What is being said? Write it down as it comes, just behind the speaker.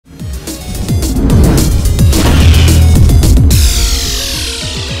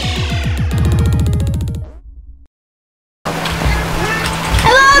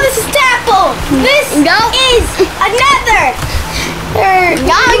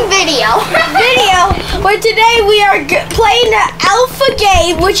video. But today we are playing the alpha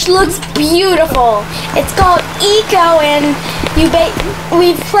game, which looks beautiful. It's called Eco, and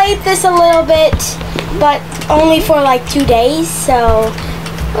we've played this a little bit, but only for like 2 days, so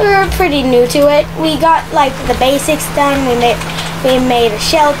we're pretty new to it. We got like the basics done. We made a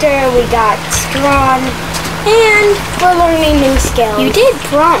shelter. We got strong, and we're learning new skills. You did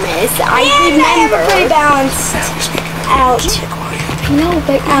promise. I remember. I have a pretty balanced out. No,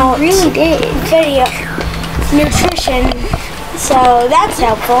 but you really did. Video nutrition, so that's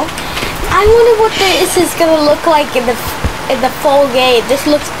helpful. I wonder what this is gonna look like in the full game. This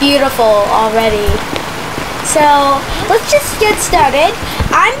looks beautiful already. So let's just get started.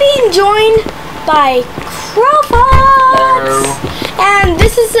 I'm being joined by Crowfox, and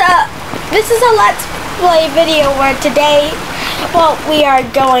this is a let's play video where today, well, we are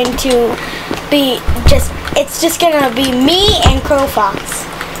going to be it's just gonna be me and Crowfox,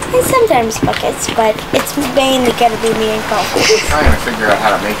 and sometimes Buckets, but it's mainly gonna be me and Crowfox. I'm trying to figure out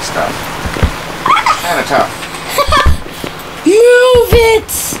how to make stuff. Kinda tough. Move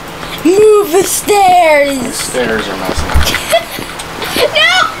it! Move the stairs! The stairs are messing up.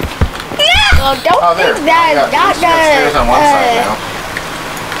 No! No! Oh, don't there. think that. Got stairs on one side now.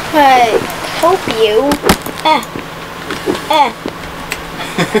 Hope you.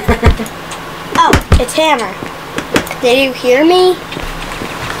 Oh, it's Hammer. Did you hear me?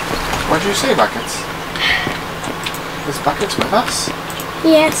 What'd you say, Buckets? Is Buckets with us?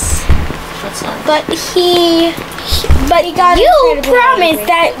 Yes. That's nice. But he got. You promised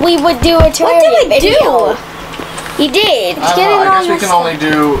that we would do a tutorial. What did I video. You did. I guess we can only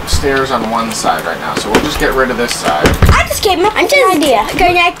do stairs on one side right now, so we'll just get rid of this side. I just came up with an idea.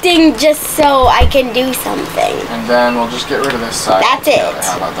 Connecting just so I can do something. And then we'll just get rid of this side. That's it.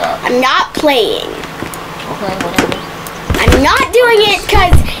 How about that? I'm not playing. Okay, whatever. I'm not doing it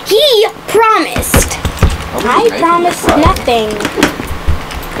because he promised. I promised nothing.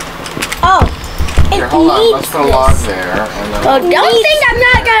 Oh, here, hold on. Let's put a log there. And then Oh, don't think I'm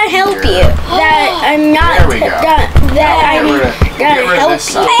not gonna help you. That I'm not. There we go. That I'm get rid of help this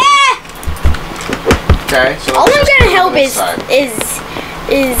side. you. Okay, so All I'm gonna help is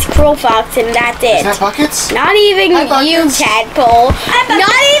Crowfox, and that's it. Is that Buckets? Not even you, Tadpole.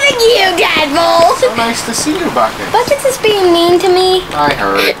 Not even you, Tadpole. So nice to see you, Buckets. Buckets is being mean to me. I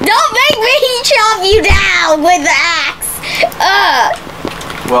heard. Don't make me chop you down with the axe.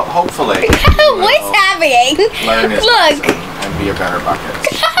 Well, hopefully. What's happening? Learn his Look. lesson and be a better Bucket.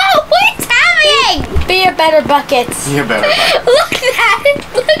 What's happening? Be a better Buckets. Be a better Bucket. Look at that.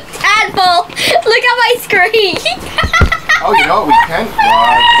 Look, Tadpole. Look at my screen. Oh, you know what we can?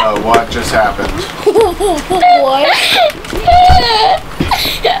 What just happened? What?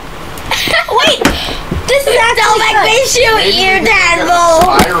 Wait. This is not. Don't make me shoot Maybe you, we can get a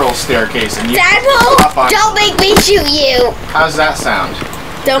Tadpole. spiral staircase and you Tadpole, don't make me shoot you. How's that sound?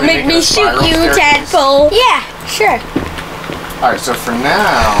 Don't make me shoot you, staircase? Tadpole. Yeah, sure. Alright, so for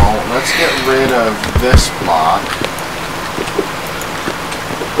now, let's get rid of this block.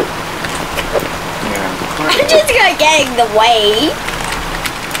 I'm just gonna get in the way.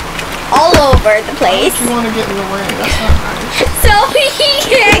 All over the place. Why do you want to get in the way? That's not nice. So he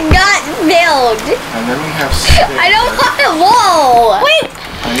cannot build. And then we have stairs. I don't want a wall. Wait.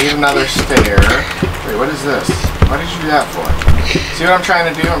 I need another stair. Wait, what is this? What did you do that for? See what I'm trying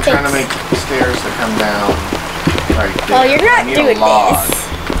to do? I'm trying to make stairs that come down right there. Well, you're not doing this.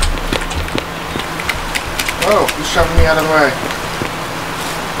 Whoa, who's shoving me out of the way?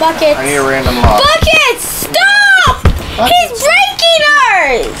 Buckets. I need a random log. Buckets, stop! Buckets. He's breaking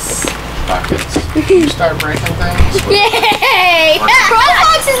ours. Buckets. You start breaking things? Yay!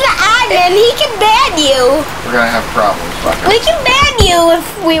 Crowfox is the admin. He can ban you. We're gonna have problems, Buckets. We can ban you if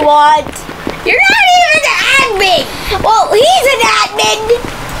we want. You're not even the admin. Well, he's an admin.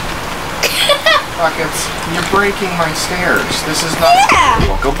 Buckets, you're breaking my stairs. This is not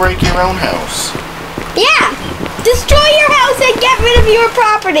cool. Go break your own house. Yeah. Destroy your house and get rid of your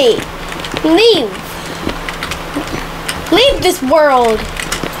property. Leave. Leave this world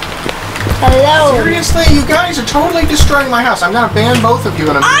alone. Seriously, you guys are totally destroying my house. I'm gonna ban both of you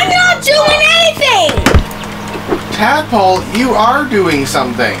in a minute. I'm not doing anything. Tadpole, you are doing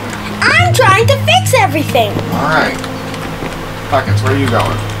something. I'm trying to fix everything. Alright. Buckets, where are you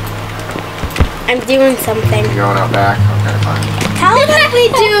going? I'm doing something. You going out back? Okay, fine. How about we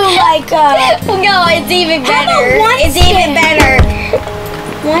do like No, it's even How about better. one It's even stair? better.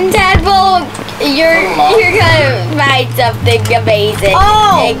 One Tadpole, you're gonna find something amazing.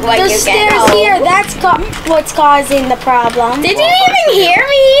 Oh, when the you get stairs home. here. That's what's causing the problem. Did you even hear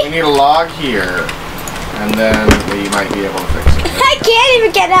me? We need a log here, and then we might be able to fix it. I can't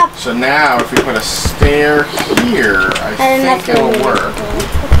even get up. So now, if we put a stair here, I think it'll work.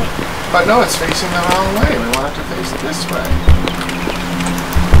 But no, it's facing the wrong way. We want it to face this way.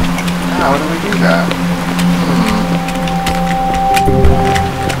 How do we do that?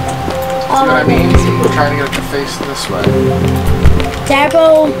 See what I mean? We're trying to get it to face this way.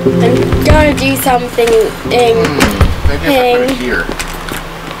 Tadpole, I'm gonna do something Maybe if I put it here.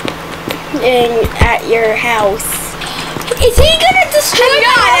 at your house. Is he gonna destroy my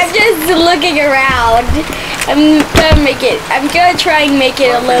house? I'm just looking around. I'm gonna try and make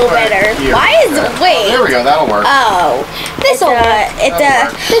it a little better. Why is it? Wait. There we go. That'll work. Oh, this'll work.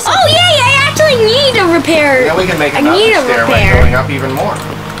 Oh yeah, I actually need a repair. Then we can make another stairway going up even more.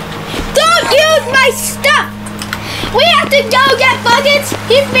 Don't use my stuff. We have to go get buckets.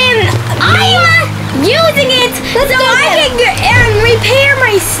 I'm using it so I can repair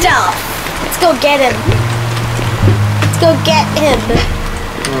my stuff. Let's go get him. Let's go get him.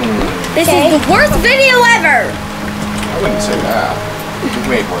 This is the worst video ever. I wouldn't say that. It's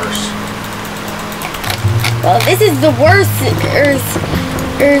way worse. Well, this is the worst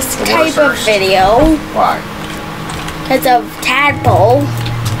type of video. Why? Because of Tadpole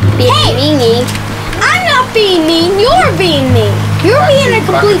being meanie. I'm not being mean. You're being mean. You're being a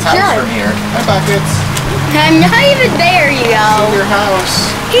complete jerk. From here. Hi, Buckets. I'm not even there, you go. It's in your house.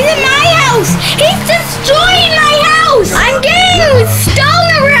 He's in my house. He's destroying my house. I'm getting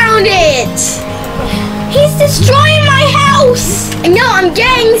stone around it. He's destroying my house. No, I'm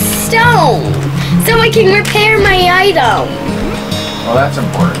getting stone so I can repair my item. Well, that's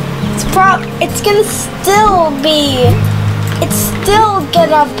important. It's gonna still be. It's still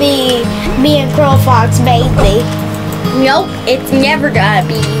gonna be me and Crow Fox mainly. Nope, it's never gonna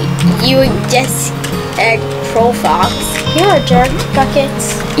be you and just Crow Fox. You're a jerk,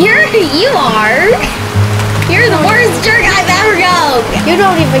 Buckets. You are. You're the worst jerk I've ever known. You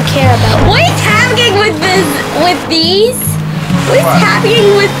don't even care about. What is happening with these? What's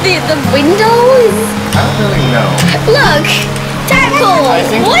happening with the windows? I don't really know. Look, Tadpole.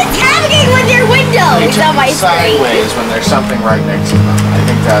 What's happening with your windows on my screen? Sideways when there's something right next to them. I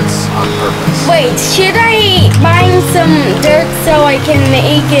think that's on purpose. Wait, should I mine some dirt so I can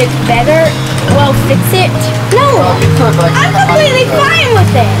make it better? Well, fix it? No, Well, you could, but I'm completely fine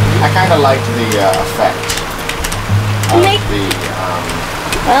with it. I kind of liked the effect of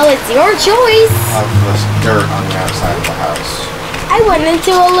Well, it's your choice. of the dirt on the outside of the house. I went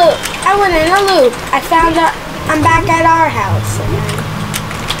into a loop. I went in a loop. I found out I'm back at our house.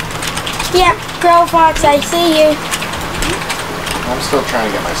 Yep, Crow Fox, I see you. I'm still trying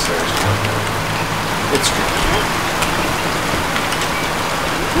to get my stairs to work. It's tricky.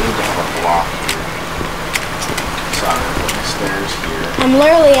 I need to have a block here. So I'm going to put my stairs here. I'm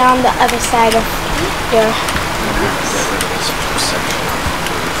literally on the other side of your. I'm going to have to get rid of this section of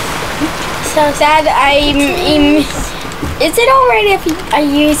roof. So sad. Is it alright if I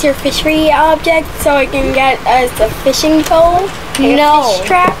use your fishery object so I can get us a fishing pole? No. Fish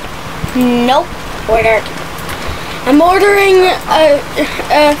trap? Nope. Ordered. I'm ordering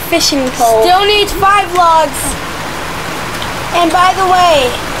a fishing pole. Still needs 5 logs. And by the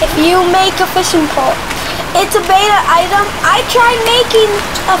way, if you make a fishing pole, it's a beta item. I tried making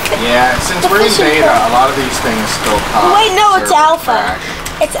a Yeah, since we're in beta, a lot of these things still pop. Wait, no, it's alpha. Crash.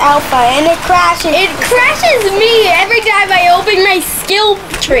 It's alpha, and it crashes. It crashes me every time I open my skill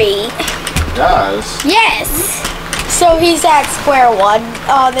tree. It does? Yes. So he's at square one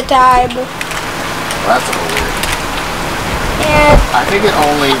all the time. Well, that's a little weird. And I think it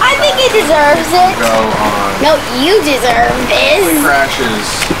only. I think he deserves it. Go on. No, you deserve It this. crashes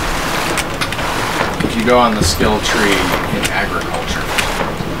if you go on the skill tree in agriculture.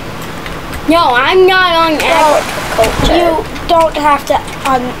 No, I'm not on agriculture. You don't have to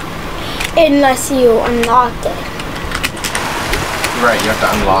unless you unlock it. Right, you have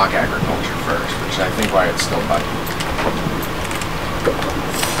to unlock agriculture first, which I think why it's still bugging.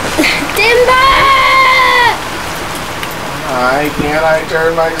 Timber! Why can't I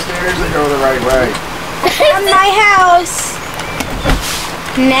turn my stairs to go the right way? From my house.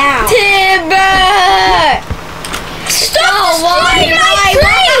 Now. Timber! Stop destroying my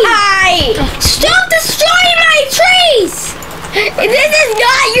trees! Stop destroying my trees! This is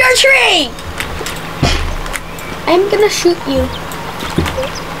not your tree! I'm gonna shoot you.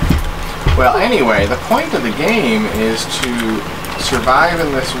 Well, anyway, the point of the game is to survive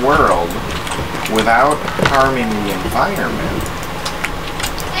in this world without harming the environment.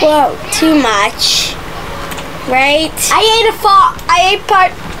 Well, too much. Right? I ate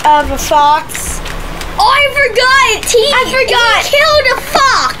part of a fox. Oh, I forgot! I forgot! He killed a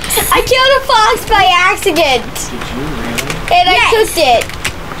fox! I killed a fox by accident. Did you really? and I cooked it.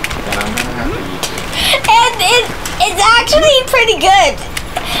 Then I'm gonna have to eat it. And it's actually pretty good.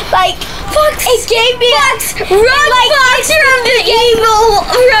 Like, it gave me Run, Fox, from the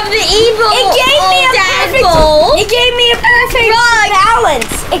evil. it gave me a Tadpole. perfect. It gave me a perfect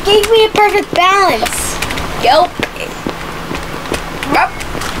balance. It gave me a perfect balance. Yup.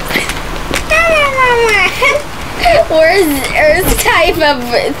 Worst type of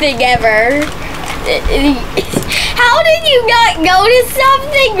thing ever. How did you not notice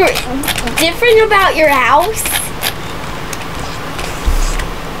something different about your house?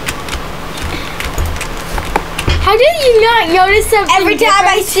 How did you not notice something Every time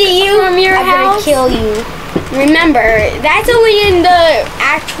I see you, from your I'm house? gonna kill you. Remember, that's only in the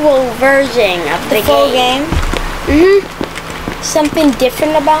actual version of the Full game. Something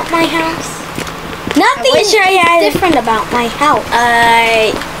different about my house. Nothing wish I had- different about my house.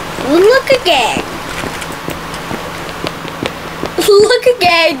 Look again. Look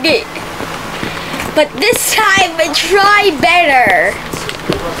again. But this time, try better.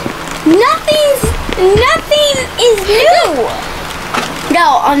 Nothing is new.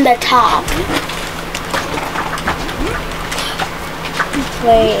 No, on the top.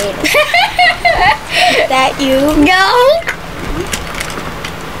 Wait, is that you? No.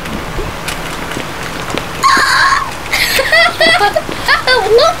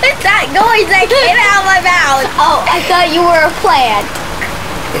 What was that noise that came out of my mouth? Oh, I thought you were a plant.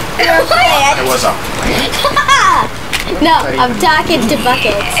 You're a plant. It was a No, I'm talking to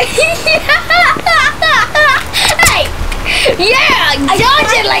buckets. Hey! Yeah!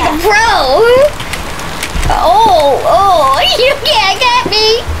 Dodge it like a pro! Oh, you can't get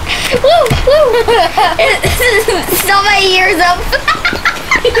me! Woo, woo! So many years of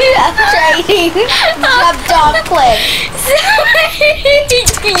Training. Jumped off cliff.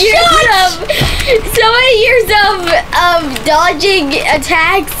 so many years of dodging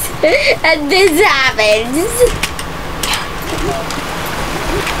attacks, and this happens.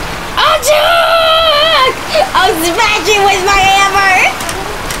 Attack! I'll smash it with my hammer.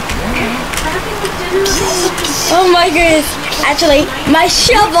 Oh my goodness! Actually, my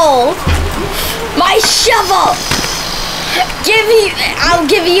shovel. My shovel. I'll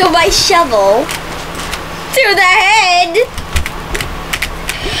give you my shovel. To the head.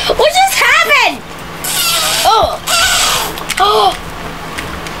 What just happened? Oh,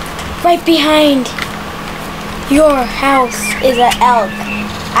 right behind your house is an elk.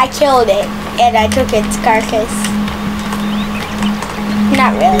 I killed it and I took its carcass.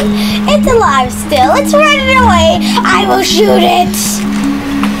 Not really. It's alive still. It's running away. I will shoot it.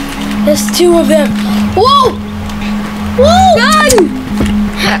 There's two of them. Whoa! Whoa! Run!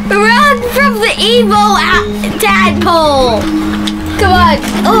 Run from the evil tadpole! Come on.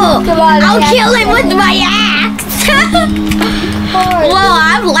 Oh, Come on. I'll kill him with my axe! Well,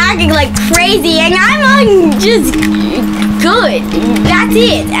 I'm lagging like crazy and I'm on just good. That's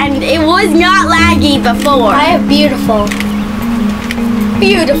it. And it was not laggy before. I am beautiful.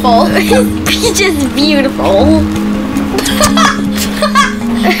 Beautiful. Just beautiful.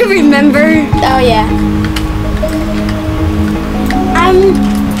 Remember? Oh yeah. I'm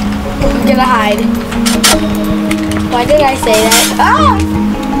gonna hide. Why did I say that? Ah!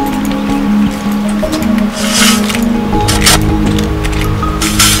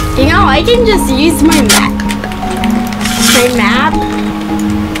 You know, I can just use my map. My map?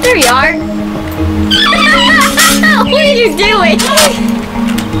 There you are. What are you doing?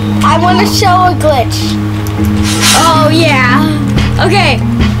 I want to show a glitch. Oh, yeah. Okay.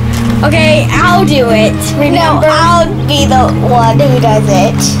 Okay, I'll do it. No, I'll be the one who does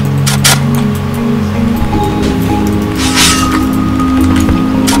it.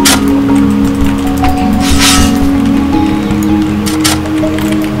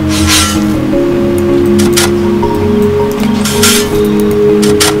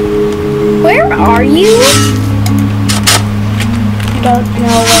 Where are you? Don't know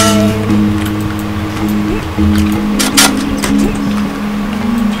where I am.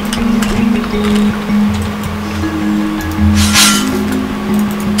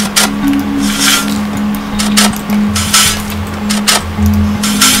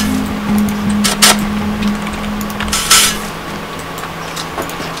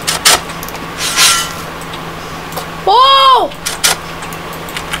 Whoa!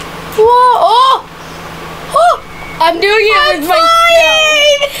 Whoa! Oh! Oh! I'm doing it with my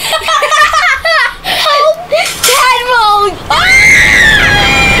Help! Tadpole!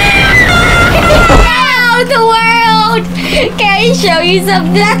 Out the world! Can I show you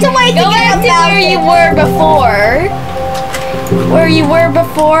something? That's a way to go back to where you were before. Where you were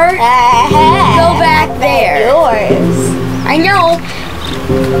before? Go back there. Yours. I know.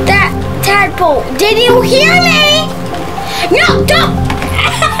 That tadpole. Did you hear me? No, don't.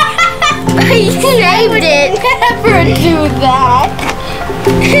 I saved it. Never do that.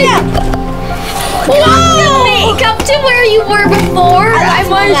 Come to where you were before. I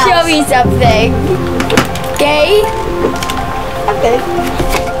want to show you something. Okay? Okay.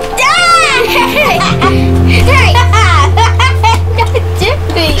 Hey!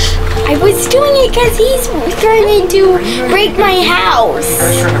 I was doing it because he's trying to break my house. You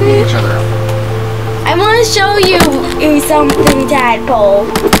guys trying to beat each other up. I want to show you something, Tadpole.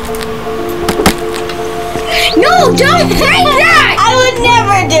 No, don't break that! I would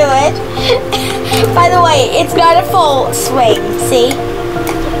never do it. By the way, it's not a full swing, see?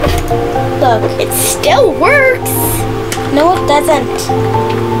 Look. It still works. No, it doesn't.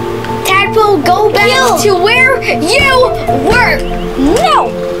 Tadpole, go back to where you were.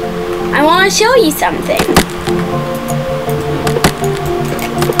 No. I want to show you something.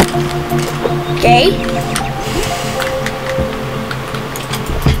 Okay?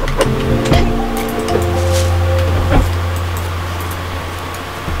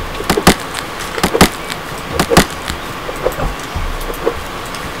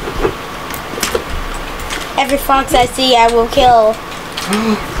 Every fox I see, I will kill.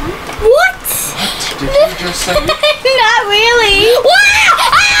 What? Did you just say? Not really.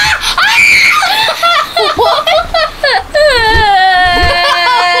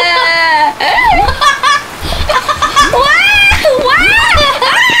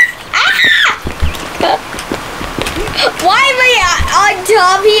 Why am I on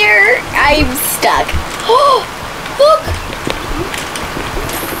top here? I'm stuck. Oh, look.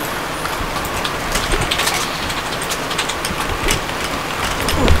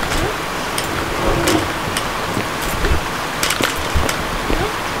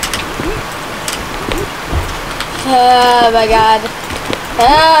 Oh my god.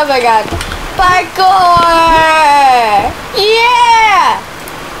 Oh my god. Parkour! Yeah!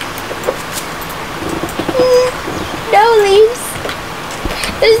 No leaves.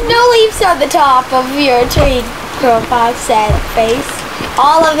 There's no leaves on the top of your tree, Girl Fox said face.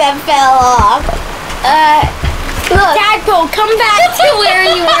 All of them fell off. Look. Tadpole, come back to where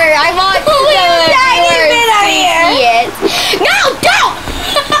you were. I want to see it. No, don't!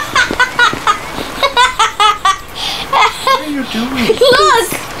 What are you doing? Look!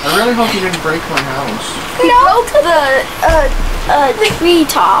 I really hope you didn't break my house. No. The tree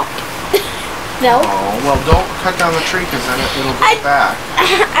top. No. Oh, well, don't cut down the tree because then it'll be back.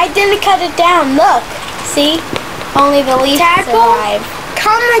 I didn't cut it down. Look. See? Only the leaves Tadpole, survive.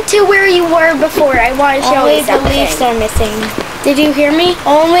 come to where you were before. I want to show Only you the something. leaves are missing. Did you hear me?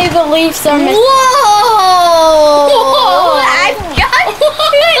 Only the leaves are missing. Whoa! I've got it!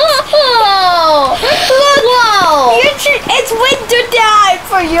 Whoa! Look! Whoa! It's winter time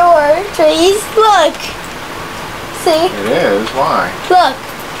for your trees. Look. See? It is? Why? Look.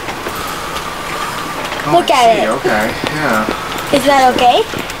 Oh, Look I at see. it. Okay, yeah. Is that okay?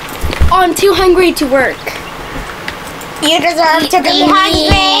 I'm too hungry to work. You deserve to be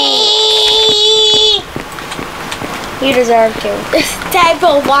hungry. You deserve to.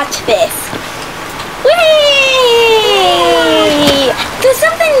 Tadpole, watch this. Whee! There's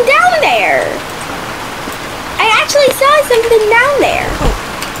something down there. I actually saw something down there.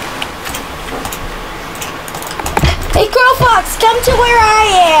 Hey, Crow Fox, come to where I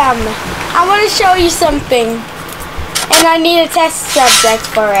am. I want to show you something. And I need a test subject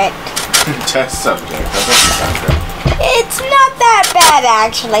for it. Test subject. That doesn't sound good. It's not that bad,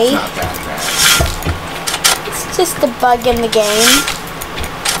 actually. Not that bad. It's just a bug in the game.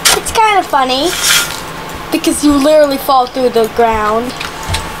 It's kind of funny. Because you literally fall through the ground.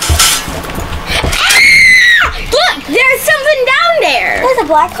 Look, there's something down there. There's a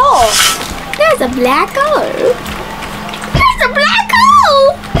black hole. There's a black hole. There's a black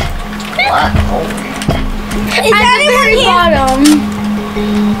hole. Black hole. Is At the very anyone bottom.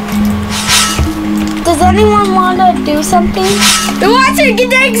 Does anyone want to do something? The water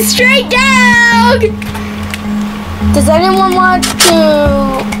getting straight down. Does anyone want to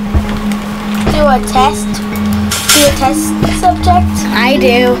do a test? Do a test subject? I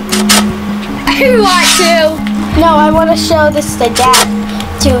do. I want to. No, I want to show this to Dad.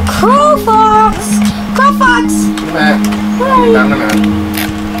 To Crow Fox. Crow Fox. Matt, Where are you? down a minute.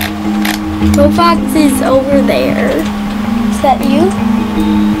 Crow Fox is over there. Is that you?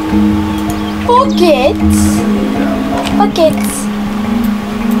 Buckets. Buckets.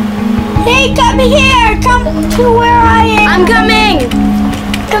 Hey, come here. Come to where I am. I'm coming.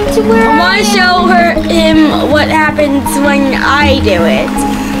 Come to where I I want to am. show him what happens when I do it.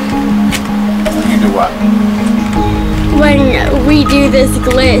 You do what? when we do this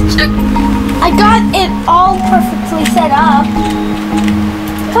glitch. I got it all perfectly set up.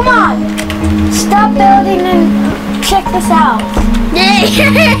 Come on. Stop building and check this out.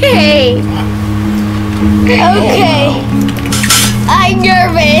 Yay! Okay. I'm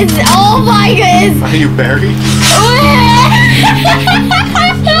nervous. Oh my goodness. Are you buried?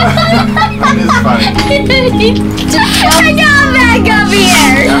 That is funny. I got back up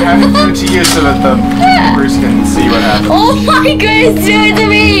here. Now have it do it to you so that the viewers can see what happens. Oh my goodness, do it to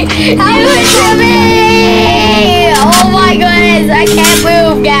me. Do it to me. Oh my goodness, I can't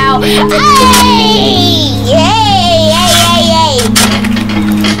move now. Hey! Yay! Yay!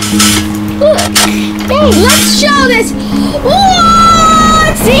 Hey, let's show this.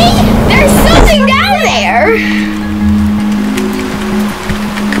 What? See? There's something down there.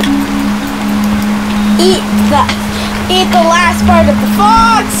 Eat the last part of the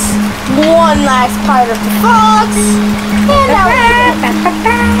fox. One last part of the fox. And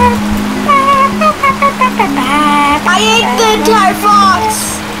I ate the entire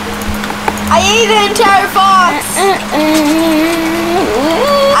fox. I ate the entire fox.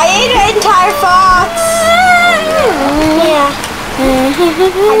 I ate the entire fox. Yeah.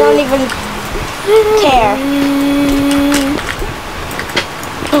 I don't even care.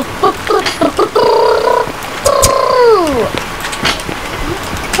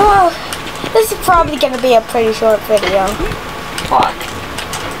 Oh, this is probably going to be a pretty short video. Why?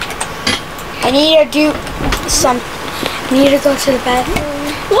 I need to do some. I need to go to the bathroom.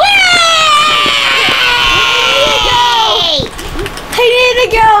 I need to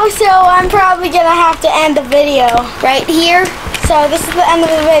go, so I'm probably going to have to end the video right here. So this is the end of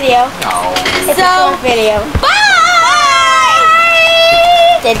the video. No. It's a short video.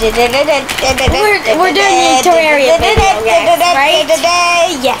 We're doing a terraria video, guys, right?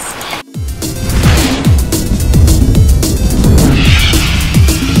 Yes.